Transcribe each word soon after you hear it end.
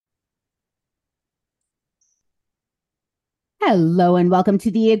Hello and welcome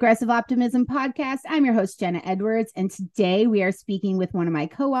to the Aggressive Optimism podcast. I'm your host, Jenna Edwards, and today we are speaking with one of my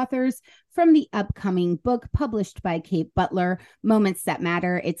co-authors from the upcoming book published by Kate Butler, Moments That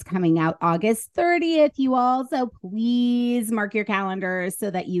Matter. It's coming out August 30th, you all, so please mark your calendars so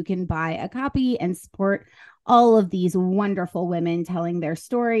that you can buy a copy and support all of these wonderful women telling their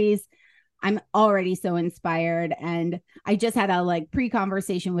stories. I'm already so inspired, and I just had a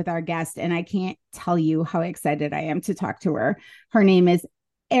pre-conversation with our guest, and I can't tell you how excited I am to talk to her. Her name is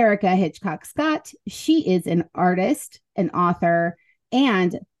Ericha Hitchcock Scott. She is an artist, an author,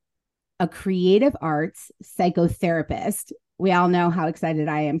 and a creative arts psychotherapist. We all know how excited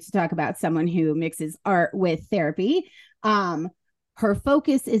I am to talk about someone who mixes art with therapy. Her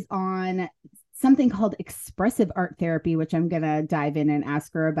focus is on something called expressive art therapy, which I'm going to dive in and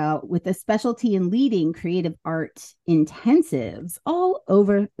ask her about, with a specialty in leading creative art intensives all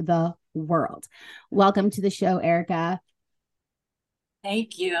over the world. Welcome to the show, Ericha.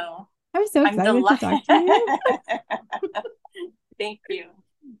 Thank you. I'm so excited to talk to you. Thank you.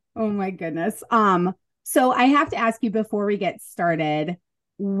 Oh my goodness. So I have to ask you before we get started,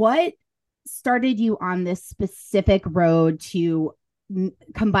 what started you on this specific road to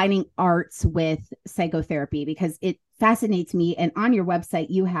combining arts with psychotherapy? Because it fascinates me. And on your website,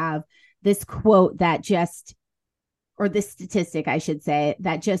 you have this quote that or this statistic, I should say,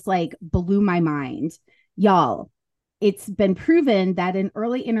 that just blew my mind. Y'all, it's been proven that an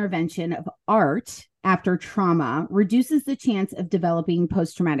early intervention of art after trauma reduces the chance of developing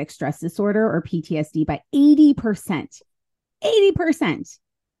post-traumatic stress disorder or PTSD by 80%. 80%.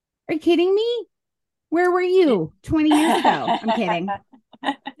 Are you kidding me? Where were you 20 years ago? I'm kidding.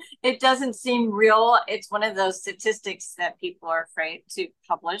 It doesn't seem real. It's one of those statistics that people are afraid to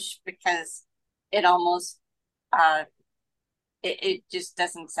publish because it almost, it just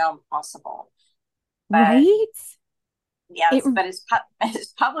doesn't sound possible. But, right? Yes, but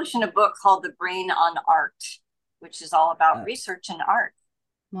it's published in a book called The Brain on Art, which is all about research in art.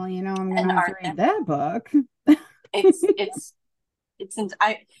 Well, I'm going to have to read that book.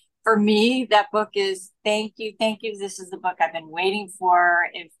 For me, that book is thank you. This is the book I've been waiting for.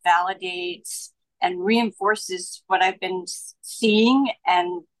 It validates and reinforces what I've been seeing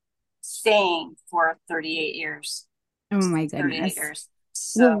and saying for 38 years. Oh my goodness. 38 years.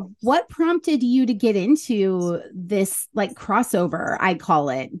 So, well, what prompted you to get into this crossover, I call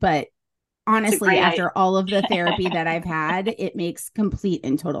it? But honestly, after all of the therapy that I've had, it makes complete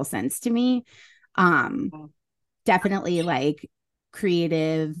and total sense to me. Definitely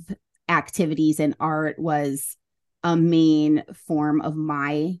creative activities and art was a main form of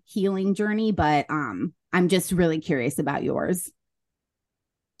my healing journey, but I'm just really curious about yours.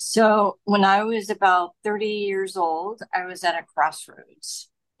 So when I was about 30 years old, I was at a crossroads,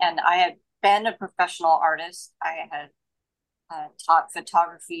 and I had been a professional artist. I had taught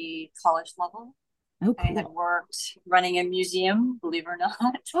photography college level. Oh, cool. I had worked running a museum, believe it or not.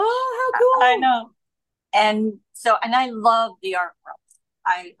 Oh, how cool. I know. And I love the art world.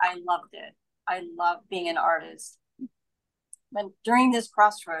 I loved it. I love being an artist. But during this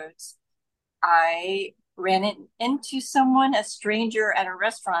crossroads, I ran into someone, a stranger at a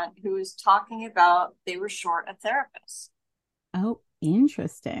restaurant, who was talking about they were short a therapist. Oh,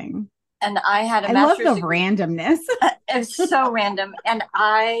 interesting. And I had I love the randomness. It's so random. And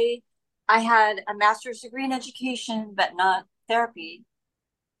I had a master's degree in education, but not therapy.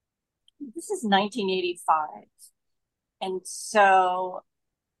 This is 1985. And so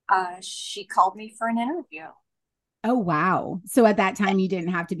she called me for an interview. Oh, wow. So at that time, you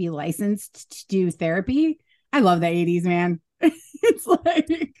didn't have to be licensed to do therapy? I love the 80s, man. It's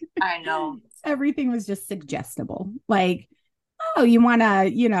I know. Everything was just suggestible. Oh, you want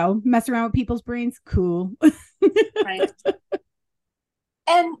to, mess around with people's brains? Cool. Right.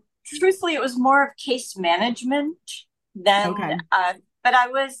 And truthfully, it was more of case management than, but I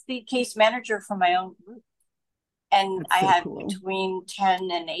was the case manager for my own group. And I had between 10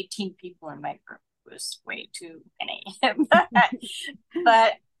 and 18 people in my group. It was way too many.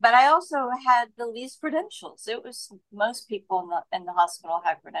 but I also had the least credentials. It was most people in the hospital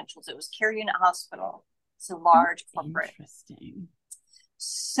had credentials. It was Care Unit Hospital. It's a large corporate. Interesting.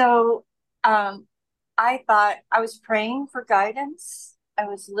 So I thought I was praying for guidance. I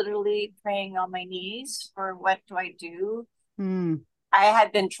was literally praying on my knees for what do I do? I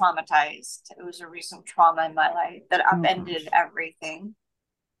had been traumatized. It was a recent trauma in my life that upended everything.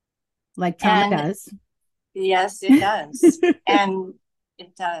 Like trauma does. Yes, it does. And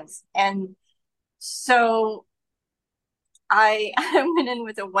it does. And so I went in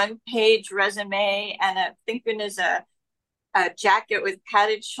with a one-page resume and thank goodness a jacket with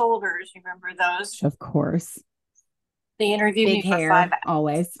padded shoulders. Remember those? Of course. They interviewed Big me for hair,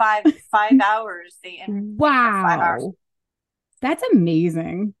 always. 5 hours. They interviewed me for 5 hours. Wow. That's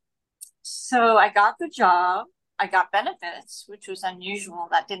amazing. So I got the job. I got benefits, which was unusual.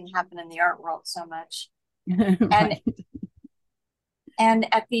 That didn't happen in the art world so much. And Right.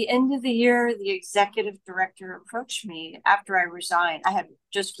 and at the end of the year, the executive director approached me after I resigned. I had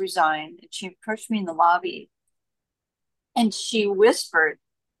just resigned, and she approached me in the lobby, and she whispered,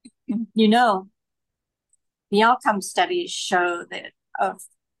 "You know, the outcome studies show that of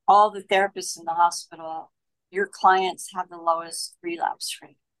all the therapists in the hospital, your clients have the lowest relapse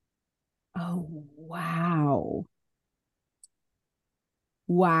rate." Oh, wow.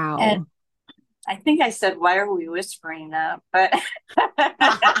 And Wow. I think I said, "Why are we whispering that?" But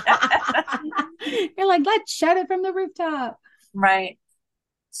You're like, let's shout it from the rooftop. right.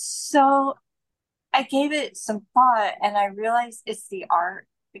 So I gave it some thought and I realized it's the art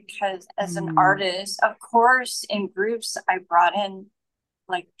because as an Mm. artist, of course, in groups, I brought in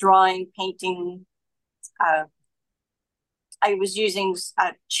like drawing, painting. Uh, I was using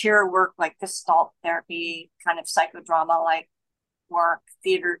chair work like Gestalt therapy, kind of psychodrama like work,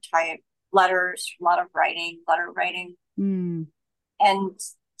 theater type, letters, a lot of writing, letter writing. Mm. And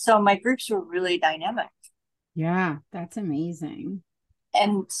so my groups were really dynamic. Yeah, that's amazing.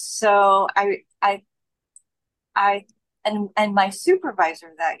 And so I and my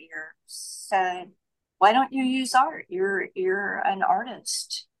supervisor that year said, "Why don't you use art? You're an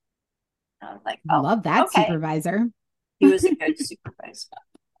artist." And I was like, "Oh, Love that okay." supervisor. He was a good supervisor.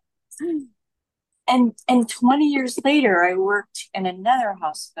 And 20 years later, I worked in another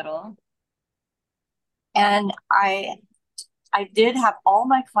hospital, and I did have all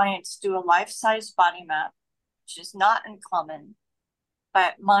my clients do a life-size body map, which is not uncommon.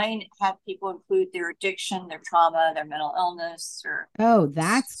 But mine had people include their addiction, their trauma, their mental illness, or Oh,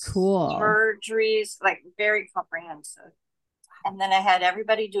 that's cool. surgeries, like very comprehensive. And then I had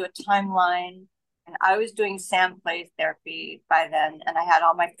everybody do a timeline. And I was doing sand play therapy by then. And I had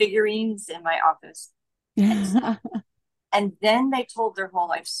all my figurines in my office. And, and then they told their whole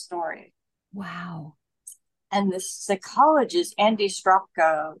life story. Wow. And the psychologist, Andy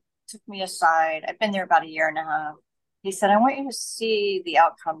Stropko, took me aside. I've been there about a year and a half. He said, "I want you to see the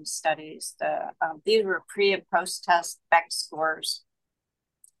outcome studies. These were pre and post test Beck scores."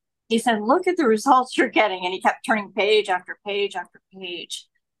 He said, "Look at the results you're getting." And he kept turning page after page after page.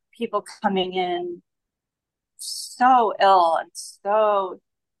 People coming in so ill and so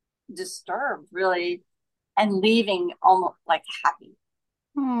disturbed, really, and leaving almost like happy.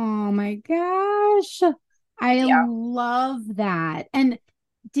 Oh my gosh. I Yeah. love that. And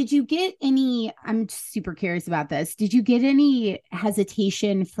did you get any? I'm super curious about this. Did you get any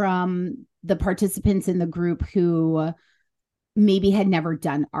hesitation from the participants in the group who maybe had never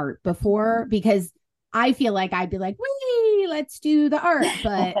done art before? Because I feel like I'd be like, wee, let's do the art.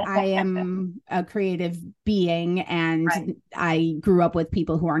 But I am a creative being and Right. I grew up with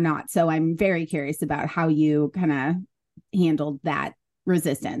people who are not. So I'm very curious about how you kind of handled that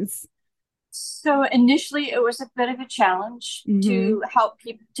resistance. So initially, it was a bit of a challenge Mm-hmm. to help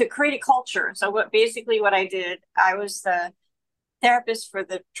people to create a culture. So what I did, I was the therapist for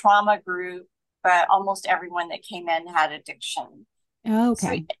the trauma group, but almost everyone that came in had addiction. So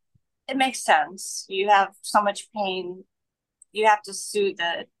Okay. it makes sense. You have so much pain, you have to soothe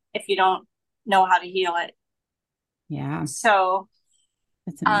it if you don't know how to heal it. Yeah, So,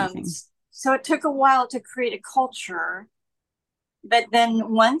 that's um, amazing. so it took a while to create a culture, but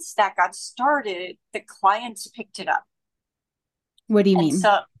then once that got started, the clients picked it up. What do you And mean?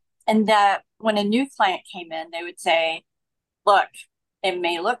 so, and that when a new client came in, they would say, "Look, it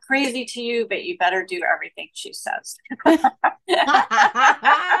may look crazy to you, but you better do everything she says."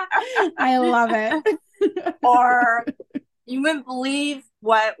 I love it. Or you wouldn't believe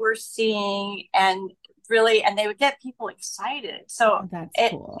what we're seeing, and really, and they would get people excited. So Oh, that's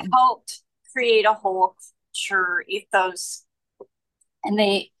it cool. helped create a whole culture ethos. And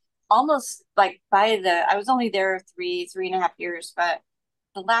they almost like I was only there 3.5 years, but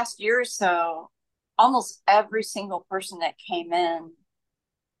the last year or so, almost every single person that came in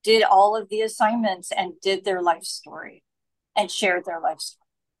did all of the assignments and did their life story and shared their life story.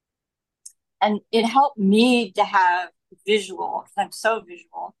 And it helped me to have visual, because I'm so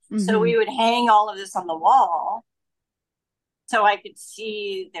visual. So Mm-hmm. we would hang all of this on the wall so I could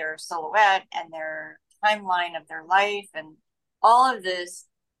see their silhouette and their timeline of their life and all of this.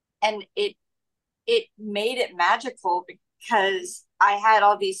 And it made it magical because I had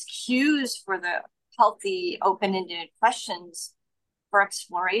all these cues for the healthy, open-ended questions for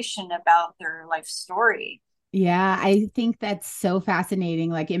exploration about their life story. Yeah, I think that's so fascinating.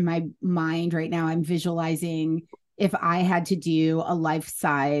 Like in my mind right now, I'm visualizing if I had to do a life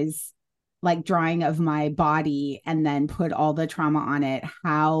size like drawing of my body and then put all the trauma on it,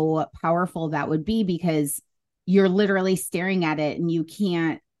 how powerful that would be, because you're literally staring at it and you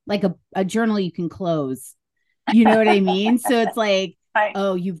can't, like a journal you can close. You know what I mean? So it's like, Right.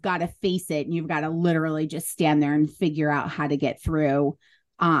 oh, you've got to face it and you've got to literally just stand there and figure out how to get through.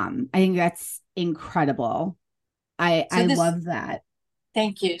 I think that's incredible. I love that.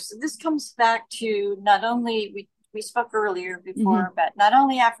 Thank you. So this comes back to not only we spoke earlier before, Mm-hmm. but not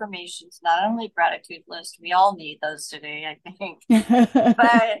only affirmations, not only gratitude list. We all need those today, I think.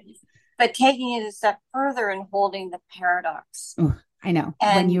 But taking it a step further and holding the paradox. Ooh, I know.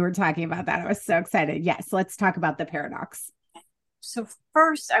 When you And were talking about that, I was so excited. Yes, let's talk about the paradox. so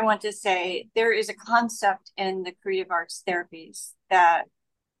first, I want to say there is a concept in the creative arts therapies that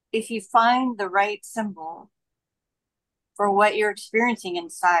if you find the right symbol for what you're experiencing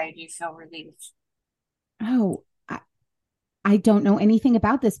inside, you feel relief. Oh, I don't know anything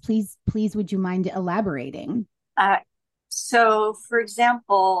about this. Please, would you mind elaborating? Uh, so, for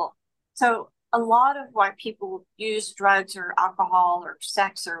example, so a lot of why people use drugs or alcohol or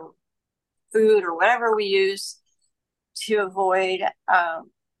sex or food or whatever we use to avoid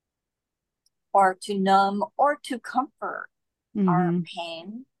or to numb or to comfort our Mm-hmm.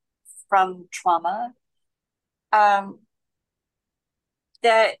 pain from trauma, um,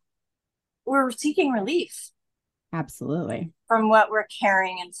 that we're seeking relief Absolutely. from what we're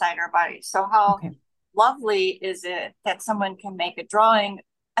carrying inside our body. So, how Okay. lovely is it that someone can make a drawing,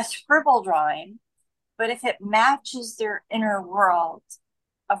 a scribble drawing, but if it matches their inner world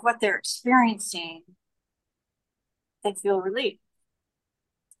of what they're experiencing, they feel relief.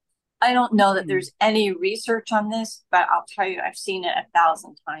 I don't know that Mm. there's any research on this, but I'll tell you, I've seen it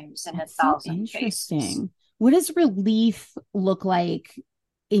 1,000 times in That's so 1,000 cases. interesting. What does relief look like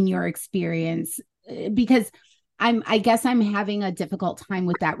in your experience? Because I guess I'm having a difficult time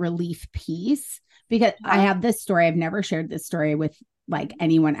with that relief piece, because I Huh? have this story. I've never shared this story with like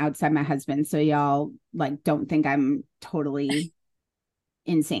anyone outside my husband. So y'all like don't think I'm totally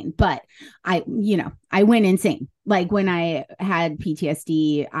insane, but I went insane. Like when I had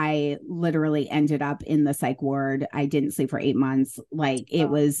PTSD, I literally ended up in the psych ward. I didn't sleep for 8 months. Like it Oh,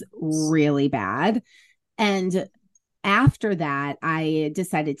 was really bad. And after that, I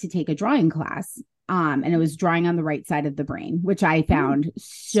decided to take a drawing class. And it was drawing on the right side of the brain, which I found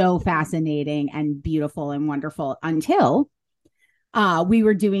so fascinating and beautiful and wonderful until we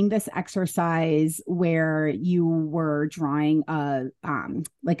were doing this exercise where you were drawing a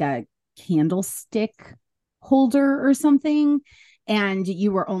like a candlestick holder or something, and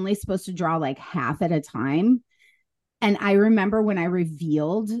you were only supposed to draw like half at a time. And I remember when I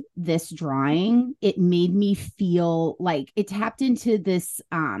revealed this drawing, it made me feel like it tapped into this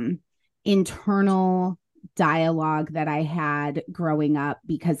internal dialogue that I had growing up,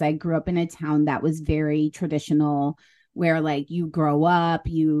 because I grew up in a town that was very traditional, where like you grow up,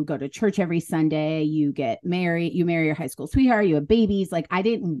 you go to church every Sunday, you get married, you marry your high school sweetheart, you have babies. Like I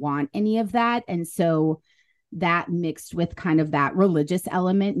didn't want any of that. And so that mixed with kind of that religious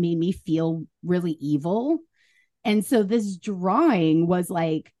element made me feel really evil. And so this drawing was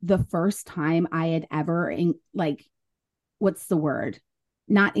like the first time I had ever like, what's the word?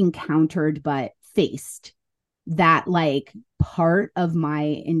 Not encountered, but faced that like part of my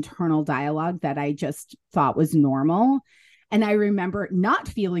internal dialogue that I just thought was normal. And I remember not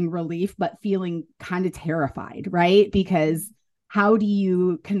feeling relief, but feeling kind of terrified, right? Because how do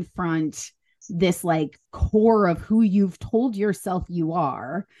you confront this like core of who you've told yourself you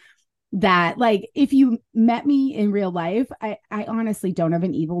are? That like if you met me in real life, I honestly don't have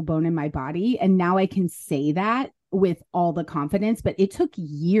an evil bone in my body, and now I can say that with all the confidence, but it took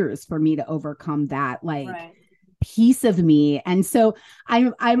years for me to overcome that like right. piece of me. And so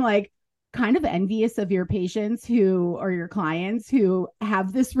I'm like kind of envious of your patients who, or your clients who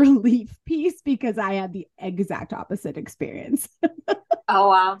have this relief piece, because I had the exact opposite experience. Oh,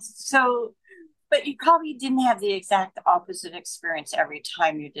 wow. So, but you probably didn't have the exact opposite experience every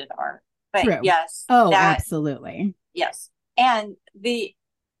time you did art. But True. yes, Oh, absolutely. yes. And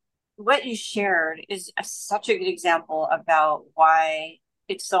what you shared is such a good example about why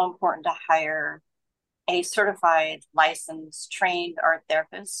it's so important to hire a certified, licensed, trained art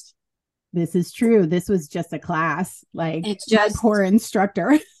therapist. This is true. This was just a class. Like It's my poor just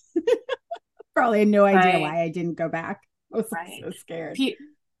instructor probably had no idea right, why I didn't go back. I was right. so scared.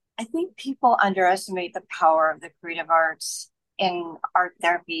 I think people underestimate the power of the creative arts in art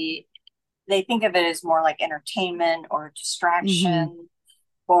therapy. They think of it as more like entertainment or Mm-hmm. distraction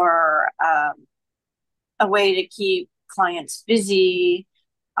or a way to keep clients busy.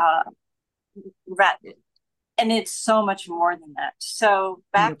 Uh, And it's so much more than that. So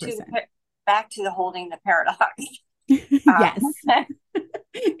back 100%. to the holding the paradox. Yes,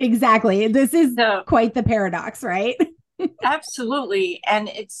 exactly. This is So quite the paradox, right? absolutely. And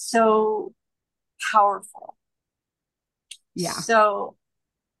it's so powerful. Yeah. So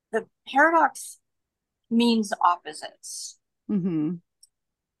the paradox means opposites. Mm-hmm.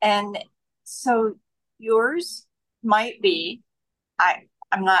 And so yours might be,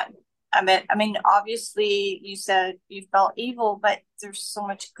 I'm not, I mean, obviously you said you felt evil, but there's so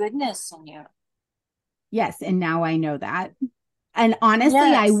much goodness in you. Yes. And now I know that. And honestly,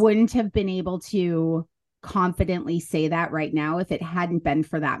 I Yes. wouldn't have been able to confidently say that right now if it hadn't been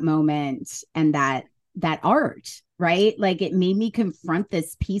for that moment and that art, right? Like it made me confront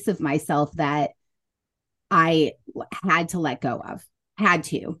this piece of myself that I had to let go of, had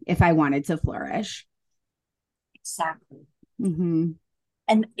to, if I wanted to flourish. Exactly. Mm-hmm.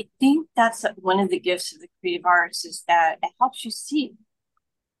 And I think that's one of the gifts of the creative arts is that it helps you see.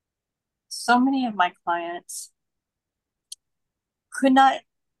 So many of my clients could not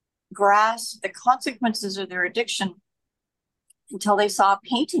grasp the consequences of their addiction until they saw a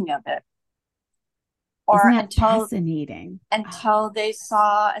painting of it, Isn't or that fascinating? until they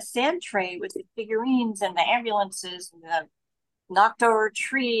saw a sand tray with the figurines and the ambulances and the knocked over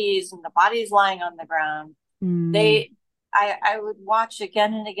trees and the bodies lying on the ground. Mm, They I would watch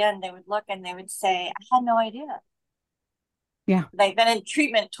again and again. They would look and they would say, I had no idea. yeah. They've been in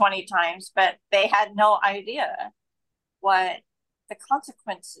treatment 20 times, but they had no idea what the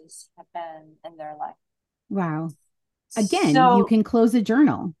consequences have been in their life. Wow. Again, you So can close a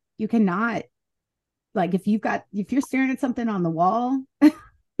journal. You cannot, like, if you're staring at something on the wall.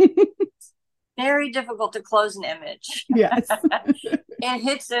 very difficult to close an image. Yes. It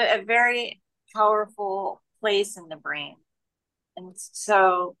hits a very powerful place in the brain. And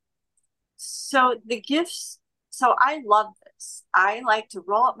so the gifts, so I love this. I like to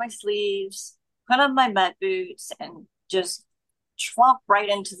roll up my sleeves, put on my mud boots, and just swamp right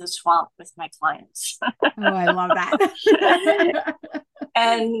into the swamp with my clients. Oh, I love that.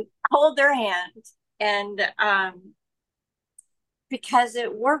 And hold their hand. And because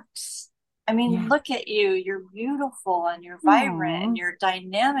it works. I mean, Yeah. look at you. You're beautiful and you're vibrant Aw. and you're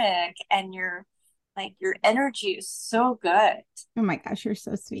dynamic and you're like your energy is so good. Oh my gosh, you're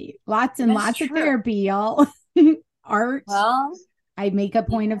so sweet. Lots and That's lots of true. therapy, y'all. Art. Well, I make a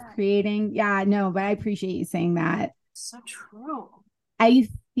point of yeah, creating. Yeah, no, but I appreciate you saying that. so true. I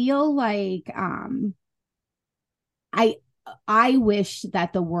feel like I I wish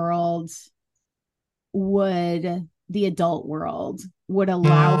that the adult world would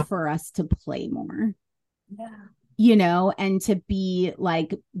allow for us to play more, Yeah. and to be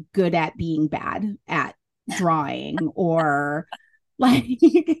like good at being bad at drawing or like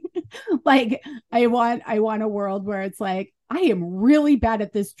like I want a world where it's like I am really bad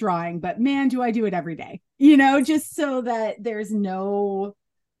at this drawing, but man, do I do it every day, just so that there's no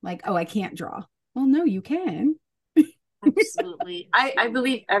like, oh, I can't draw. Well, no, you can. Absolutely. I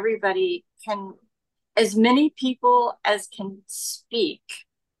believe everybody can, as many people as can speak,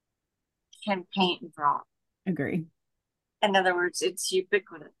 can paint and draw. Agree. In other words, it's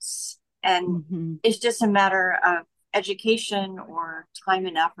ubiquitous. And Mm-hmm. it's just a matter of education or time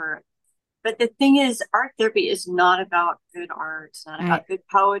and effort. But the thing is, art therapy is not about good art. It's not I about good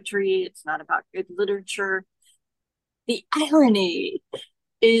poetry. It's not about good literature. The irony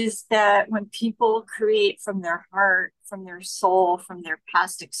is that when people create from their heart, from their soul, from their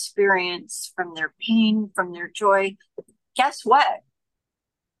past experience, from their pain, from their joy, guess what?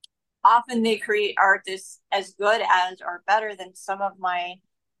 Often they create art that's as good as or better than some of my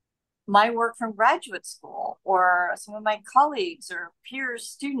work from graduate school or some of my colleagues or peers,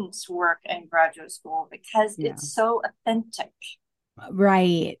 students work in graduate school because Yeah. it's so authentic.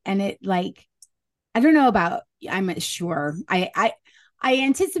 Right. And it like I don't know about I'm sure. I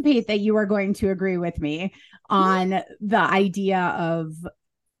anticipate that you are going to agree with me on the idea of,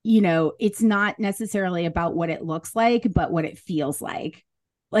 it's not necessarily about what it looks like, but what it feels like.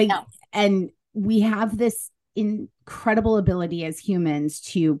 Like, No. and we have this incredible ability as humans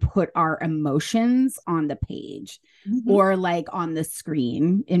to put our emotions on the page or like on the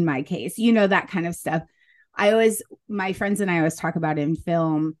screen, in my case, that kind of stuff. My friends and I always talk about in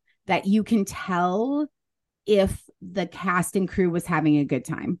film that you can tell if the cast and crew was having a good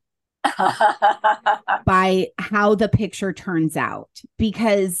time by how the picture turns out,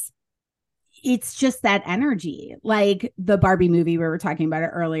 because it's just that energy. Like the Barbie movie, we were talking about it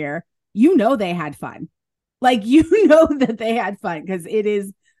earlier. They had fun. Like, that they had fun because it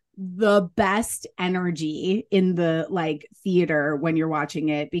is the best energy in the like theater when you're watching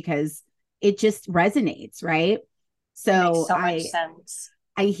it, because it just resonates, right? It makes So so much sense.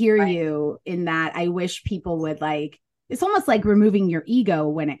 I hear Right. you in that. I wish people would like, it's almost like removing your ego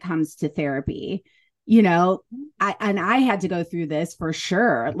when it comes to therapy. I had to go through this for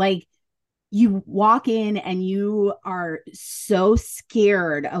sure. Like, you walk in and you are so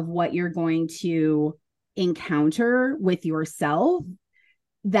scared of what you're going to encounter with yourself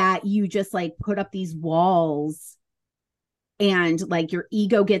that you just like put up these walls, and like your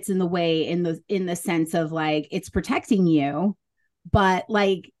ego gets in the way in the sense of like it's protecting you, but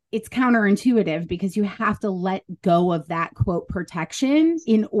like it's counterintuitive because you have to let go of that quote protection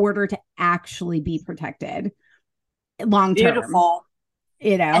in order to actually be protected long term. Beautiful.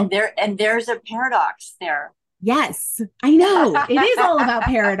 And there's a paradox there. Yes, I know. It is all about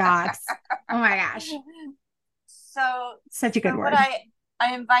paradox. Oh my gosh. So Such a good word. What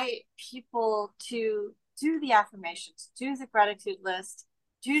I invite people to do the affirmations, do the gratitude list,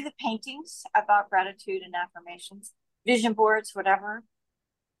 do the paintings about gratitude and affirmations, vision boards, whatever.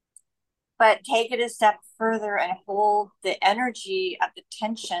 But take it a step further and hold the energy of the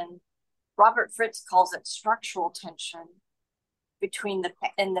tension. Robert Fritz calls it structural tension between the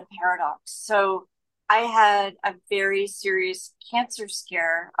paradox. So I had a very serious cancer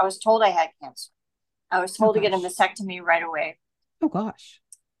scare. I was told I had cancer. I was told to get a mastectomy right away. Oh gosh.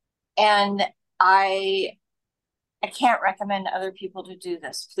 And I can't recommend other people to do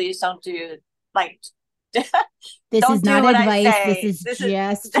this. Please don't do like this is not advice. This is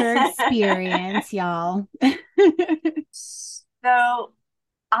just her experience, y'all. So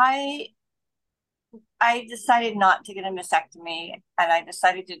I decided not to get a mastectomy, and I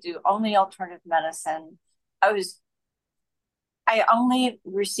decided to do only alternative medicine. I only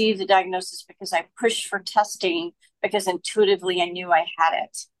received the diagnosis because I pushed for testing because intuitively I knew I had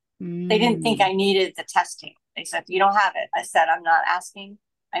it. They didn't think I needed the testing. They said, you don't have it. I said, I'm not asking.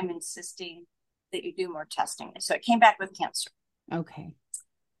 I'm insisting that you do more testing. So it came back with cancer. Okay.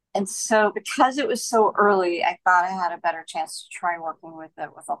 And so because it was so early, I thought I had a better chance to try working with it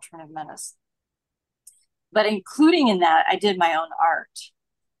with alternative medicine. But including in that, I did my own art.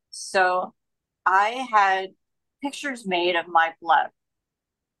 So I had pictures made of my blood.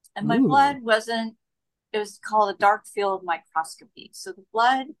 And my blood wasn't, it was called a dark field microscopy. So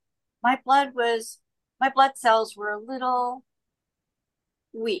my blood cells were a little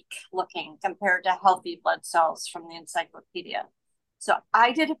weak looking compared to healthy blood cells from the encyclopedia. So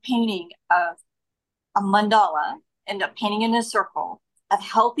I did a painting of a mandala, ended up painting in a circle of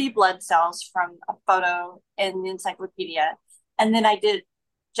healthy blood cells from a photo in the encyclopedia. And then I did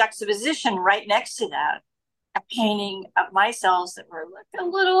juxtaposition right next to that, a painting of my cells that were like a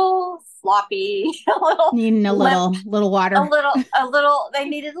little floppy, needing a little water. They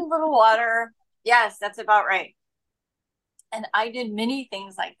needed a little water. Yes, that's about right. And I did many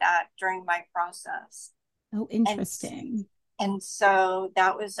things like that during my process. Oh, interesting. And so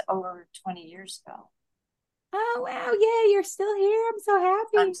that was over 20 years ago. Oh, wow. Yeah, you're still here. I'm so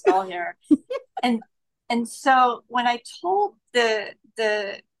happy. I'm still here. and so when I told the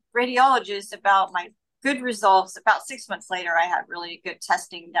radiologist about my good results, about 6 months later, I had really good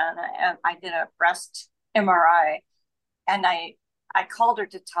testing done. I did a breast MRI, and I called her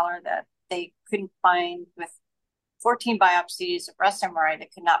to tell her that they couldn't find, with 14 biopsies, a breast MRI, they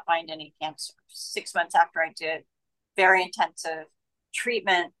could not find any cancer. 6 months after I did very intensive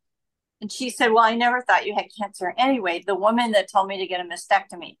treatment. And she said, well, I never thought you had cancer anyway. The woman that told me to get a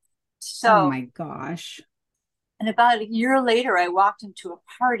mastectomy. So, oh my gosh. And about a year later, I walked into a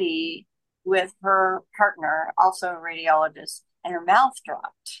party with her partner, also a radiologist, and her mouth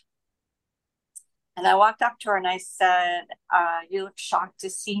dropped. And I walked up to her and I said, you look shocked to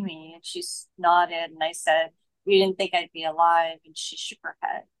see me. And she nodded. And I said, you didn't think I'd be alive? And she shook her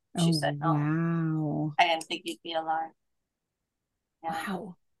head. She said, no, wow. I didn't think you'd be alive. Yeah.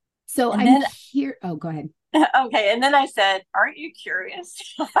 Wow. So I'm here. Oh, go ahead. Okay. And then I said, aren't you curious?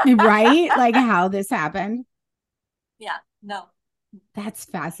 Right? Like how this happened? Yeah, no. That's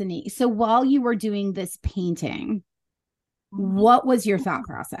fascinating. So while you were doing this painting, what was your thought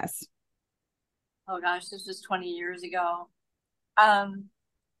process? Oh gosh, this was 20 years ago. I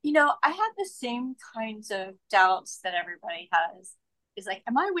had the same kinds of doubts that everybody has. It's like,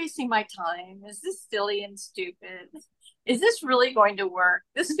 am I wasting my time? Is this silly and stupid? Is this really going to work?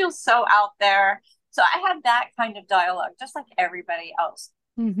 This feels so out there. So I had that kind of dialogue, just like everybody else.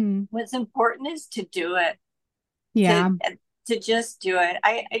 Mm-hmm. What's important is to do it. Yeah. To just do it.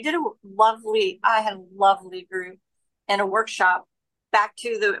 I had a lovely group and a workshop, back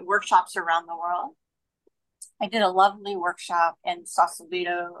to the workshops around the world. I did a lovely workshop in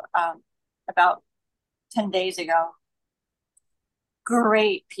Sausalito about 10 days ago.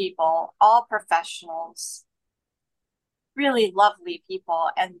 great people, all professionals, really lovely people.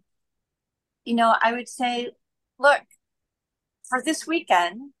 And, I would say, look, for this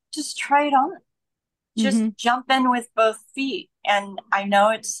weekend, just try it on. Just Mm-hmm. jump in with both feet. And I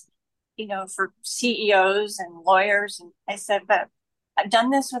know it's, for CEOs and lawyers. And I said, but I've done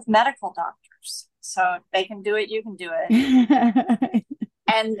this with medical doctors. So if they can do it, you can do it.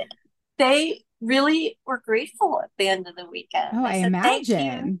 And they really were grateful at the end of the weekend. Oh, They I said, thank you.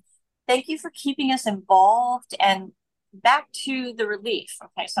 imagine. Thank you for keeping us involved. And back to the relief.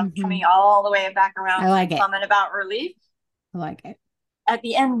 Okay, so I'm Mm-hmm. coming all the way back around I to my like it. comment about relief. I like it. At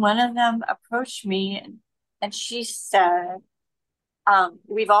the end, one of them approached me and she said,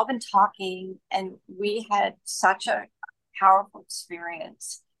 we've all been talking and we had such a powerful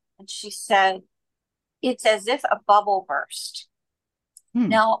experience. And she said, it's as if a bubble burst. Hmm.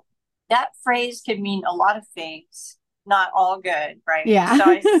 Now, that phrase could mean a lot of things, not all good, right? Yeah.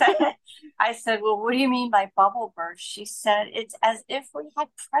 So I said, well, what do you mean by bubble burst? She said, it's as if we had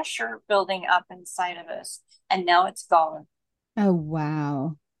pressure building up inside of us and now it's gone. Oh,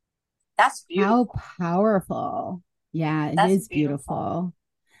 wow. That's How beautiful. powerful. Yeah, it That's is beautiful.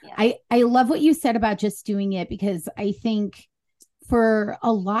 beautiful. Yeah. I love what you said about just doing it, because I think for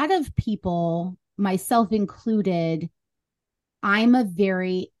a lot of people, myself included, I'm a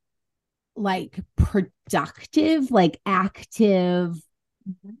very like productive, like active.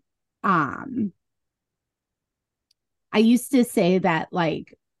 Mm-hmm. um I used to say that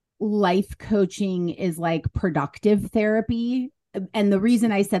like life coaching is like productive therapy. And the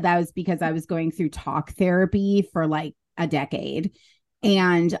reason I said that was because I was going through talk therapy for like a decade.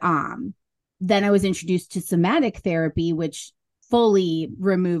 And then I was introduced to somatic therapy, which fully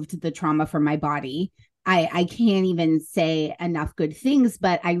removed the trauma from my body. I can't even say enough good things,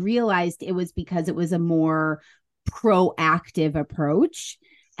 but I realized it was because it was a more proactive approach.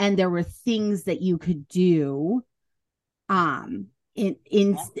 And there were things that you could do in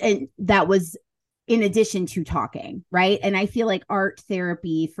that was in addition to talking, right? And I feel like art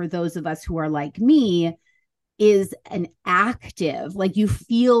therapy, for those of us who are like me, is an active, like you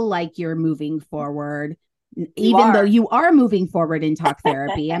feel like you're moving forward, You even though are. you are moving forward in talk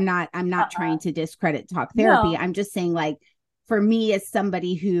therapy. I'm not trying to discredit talk therapy. No. I'm just saying, like, for me as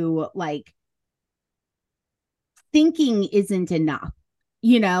somebody who like thinking isn't enough,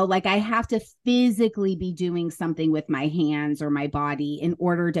 like I have to physically be doing something with my hands or my body in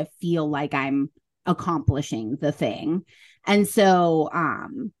order to feel like I'm accomplishing the thing. And so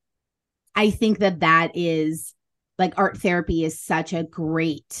I think that is like art therapy is such a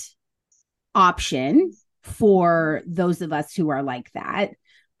great option for those of us who are like that.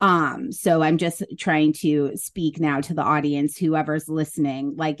 So I'm just trying to speak now to the audience, whoever's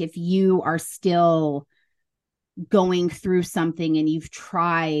listening. Like, if you are still going through something and you've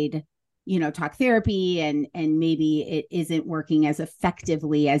tried, talk therapy, and maybe it isn't working as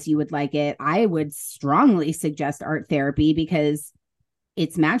effectively as you would like it, I would strongly suggest art therapy, because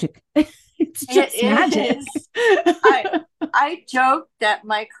it's magic. It's It just magic. is. I joke that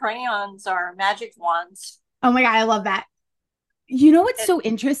my crayons are magic wands. Oh my God, I love that. You know what's It, so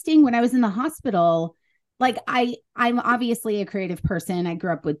interesting? When I was in the hospital, like I'm obviously a creative person. I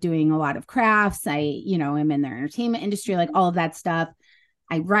grew up with doing a lot of crafts. I'm in the entertainment industry, like all of that stuff.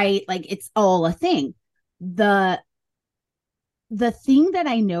 I write, like it's all a thing. The thing that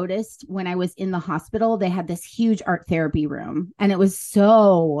I noticed when I was in the hospital, they had this huge art therapy room, and it was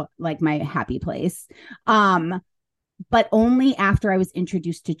so like my happy place. But only after I was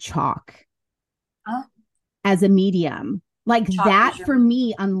introduced to chalk huh? as a medium. Like Chalk that is your for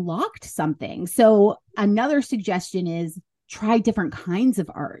me unlocked something. So another suggestion is try different kinds of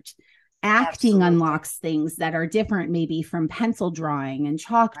art. Acting absolutely unlocks things that are different, maybe from pencil drawing and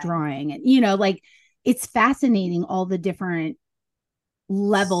chalk right. drawing. And, like it's fascinating all the different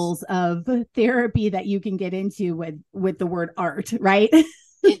levels of therapy that you can get into with the word art, right?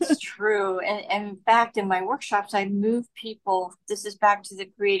 It's true. And in fact, in my workshops, I move people. This is back to the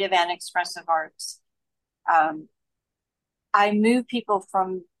creative and expressive arts. Um, I move people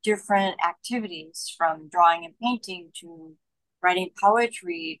from different activities, from drawing and painting to writing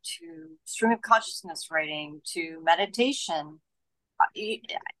poetry to stream of consciousness writing to meditation,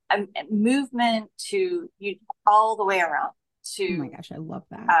 movement to all the way around Oh my to gosh, I love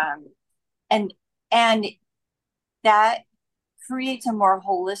that. and and that creates a more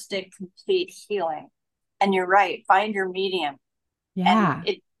holistic, complete healing. And you're right, find your medium. And Yeah.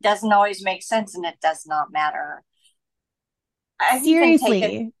 it doesn't always make sense and it does not matter. I've even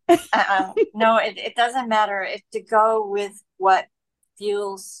taken, Seriously. no, it doesn't matter. If to go with what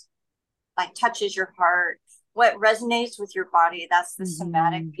feels like touches your heart, what resonates with your body. That's the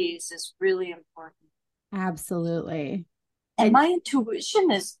somatic Mhm. piece is really important. Absolutely. And And my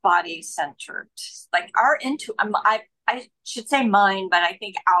intuition is body centered. Like I should say mine, but I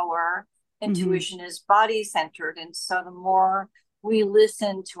think our mhm. intuition is body centered. And so the more we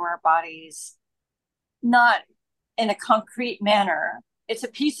listen to our bodies, not in a concrete manner, it's a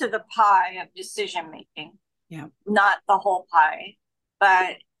piece of the pie of decision making, Yeah. not the whole pie,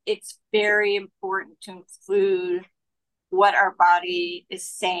 but it's very important to include what our body is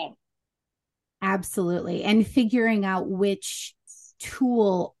saying. Absolutely. And figuring out which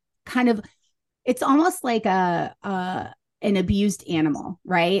tool kind of, it's almost like a an abused animal,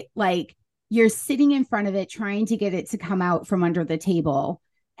 right? Like you're sitting in front of it trying to get it to come out from under the table,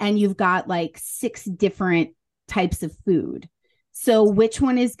 and you've got like six different types of food. So which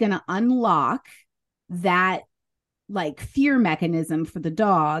one is going to unlock that like fear mechanism for the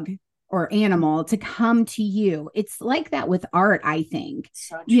dog or animal to come to you? It's like that with art, I think.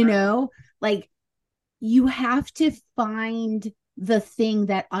 So You true. know, like you have to find the thing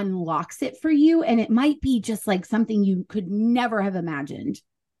that unlocks it for you. And it might be just like something you could never have imagined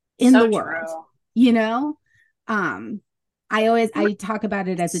in the So world, true. you know? Um, I talk about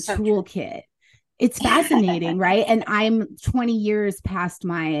it as a So true. toolkit. It's fascinating, right? And I'm 20 years past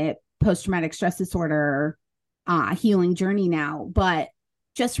my post-traumatic stress disorder healing journey now. But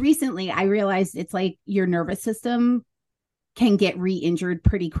just recently I realized it's like your nervous system can get re-injured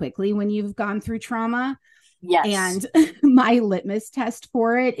pretty quickly when you've gone through trauma. Yes. And my litmus test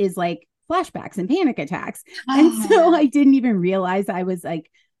for it is like flashbacks and panic attacks. And so I didn't even realize I was like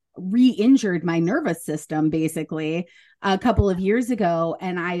re-injured my nervous system basically a couple of years ago.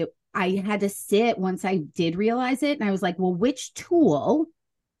 And I had to sit once I did realize it. And I was like, well, which tool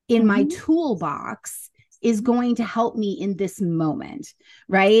in my Mhm. toolbox is going to help me in this moment,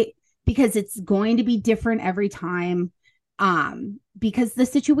 right? Because it's going to be different every time, because the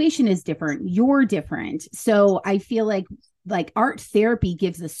situation is different, you're different. So I feel like art therapy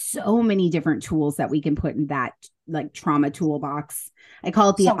gives us so many different tools that we can put in that like trauma toolbox. I call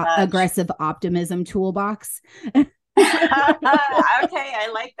it the So much. aggressive optimism toolbox. Okay,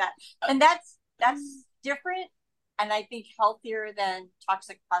 I like that. And that's different and I think healthier than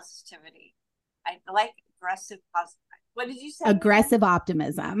toxic positivity. I like aggressive positive. What did you say again? Aggressive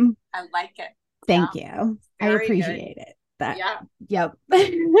optimism. I like it. Yeah, Thank you. I very good. appreciate it. That, Yeah, yep.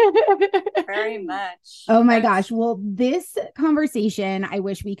 very much. Oh my I gosh. Well, this conversation, I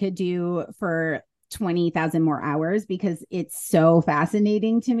wish we could do for 20,000 more hours because it's so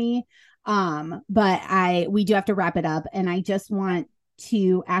fascinating to me. But we do have to wrap it up. And I just want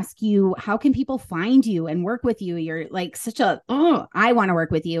to ask you, how can people find you and work with you? You're like such a, oh, I want to work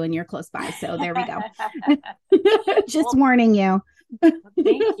with you and you're close by. So there we go. Just well, warning you.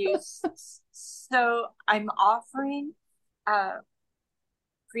 thank you. So I'm offering uh,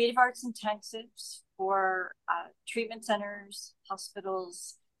 creative arts intensives for treatment centers,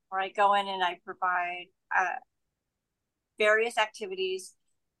 hospitals, where I go in and I provide various activities,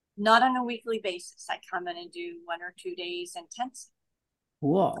 not on a weekly basis. I come in and do 1 or 2 days intensive.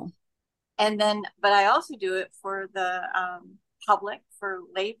 Cool. And then, but I also do it for the public, for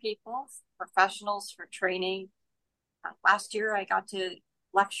lay people, professionals, for training. Last year, I got to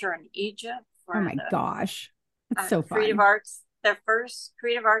lecture in Egypt Oh for my the gosh. It's so creative fun. arts, their first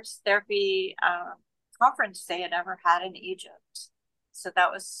creative arts therapy conference they had ever had in Egypt. So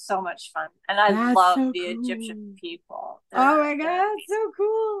that was so much fun. And I That's love so the Egyptian cool. people. Oh my They're God, amazing. so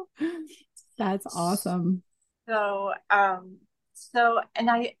cool. That's awesome. So, and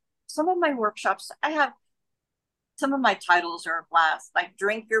some of my workshops, I have some of my titles are a blast, like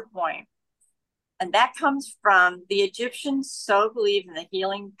Drink Your Point. And that comes from the Egyptians so believe in the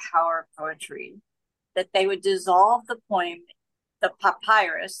healing power of poetry that they would dissolve the poem, the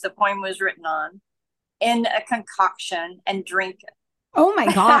papyrus the poem was written on, in a concoction and drink Oh my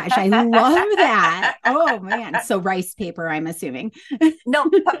gosh, I love that. it. Oh man. So rice paper, I'm assuming. No,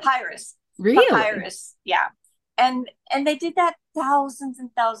 papyrus. Really? Papyrus, yeah. And they did that thousands and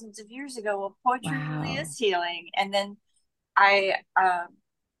thousands of years ago. Well, poetry really Wow. is healing. And then I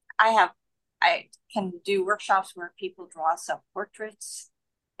I have I can do workshops where people draw self portraits,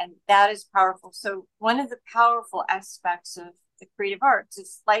 and that is powerful. So one of the powerful aspects of the creative arts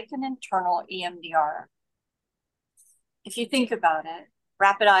is like an internal EMDR. If you think about it,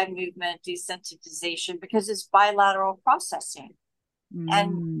 rapid eye movement, desensitization, because it's bilateral processing.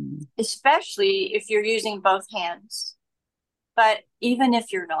 And Mm. especially if you're using both hands, but even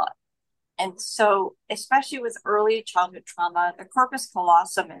if you're not. And so, especially with early childhood trauma, the corpus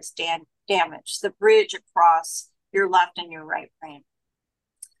callosum is damaged, the bridge across your left and your right brain.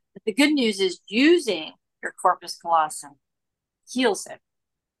 But the good news is using your corpus callosum, heals it.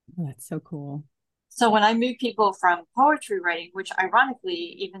 Oh, that's so cool. So when I move people from poetry writing, which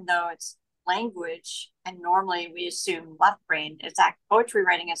ironically, even though it's language and normally we assume left brain, poetry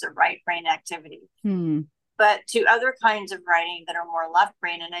writing is a right brain activity. But to other kinds of writing that are more left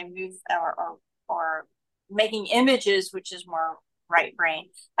brain, and I move or making images, which is more right brain,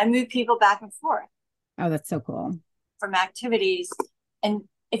 I move people back and forth. Oh, that's so cool. From activities. And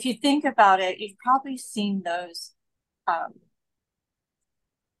if you think about it, you've probably seen those a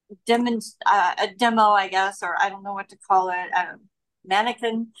demo, I guess, or I don't know what to call it,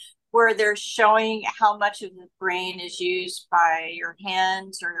 mannequin, where they're showing how much of the brain is used by your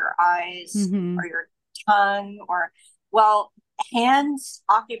hands or your eyes or your tongue, well, hands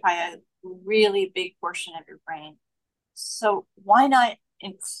occupy a really big portion of your brain. So why not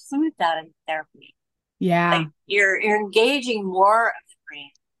include that in therapy? Yeah. Like you're engaging more of the brain.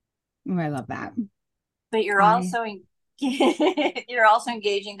 Oh, I love that. But you're also you're also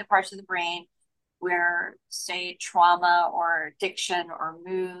engaging the parts of the brain where, say, trauma or addiction or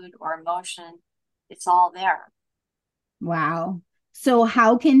mood or emotion, it's all there. Wow. So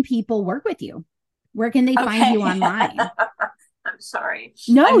how can people work with you? Where can they find you online? I'm sorry.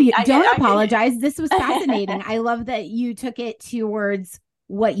 No, you don't apologize. This was fascinating. I love that you took it towards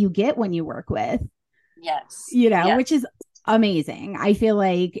what you get when you work with. Yes. Which is amazing. I feel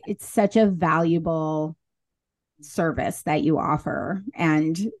like it's such a valuable service that you offer.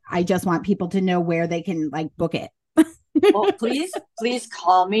 And I just want people to know where they can book it. Well, please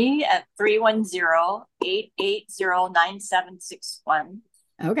call me at 310-880-9761.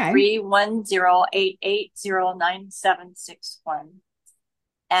 Okay. 310-880-9761.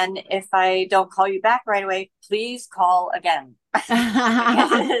 And if I don't call you back right away, please call again.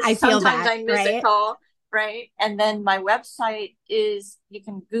 I feel sometimes that, I miss a call, right? And then my website is, you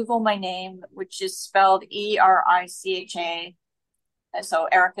can Google my name, which is spelled Ericha. So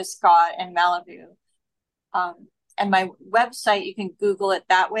Erica Scott and Malibu. And my website, you can Google it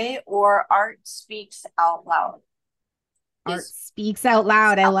that way, or Art Speaks Out Loud. Art Speaks Out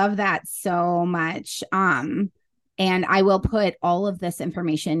Loud. I love that so much. And I will put all of this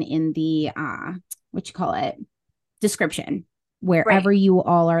information in the description wherever you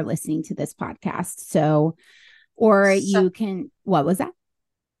all are listening to this podcast. So you can, what was that?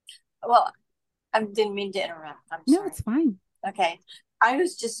 Well, I didn't mean to interrupt. I'm sorry. No, it's fine. Okay. I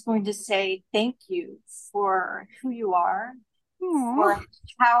was just going to say thank you for who you are, for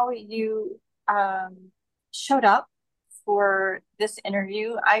how you showed up for this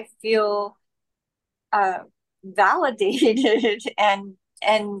interview. I feel validated and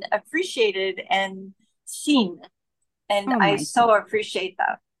appreciated and seen. And I so appreciate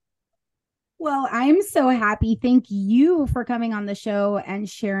that. Well, I'm so happy. Thank you for coming on the show and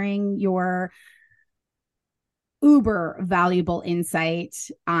sharing your uber valuable insight,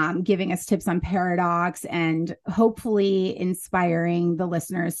 giving us tips on paradox, and hopefully inspiring the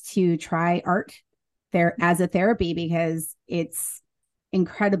listeners to try art there as a therapy, because it's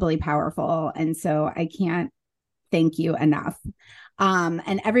incredibly powerful. And so I can't thank you enough.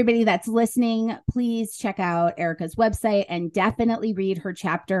 And everybody that's listening, please check out Ericha's website and definitely read her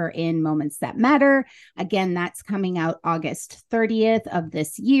chapter in Moments That Matter. Again, that's coming out August 30th of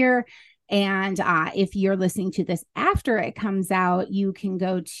this year. And if you're listening to this after it comes out, you can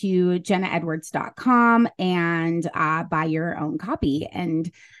go to jennaedwards.com and buy your own copy.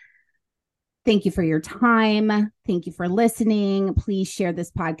 And thank you for your time. Thank you for listening. Please share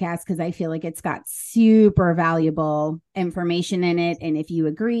this podcast because I feel like it's got super valuable information in it. And if you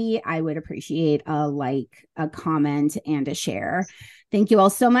agree, I would appreciate a like, a comment, and a share. Thank you all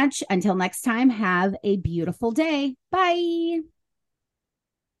so much. Until next time, have a beautiful day. Bye.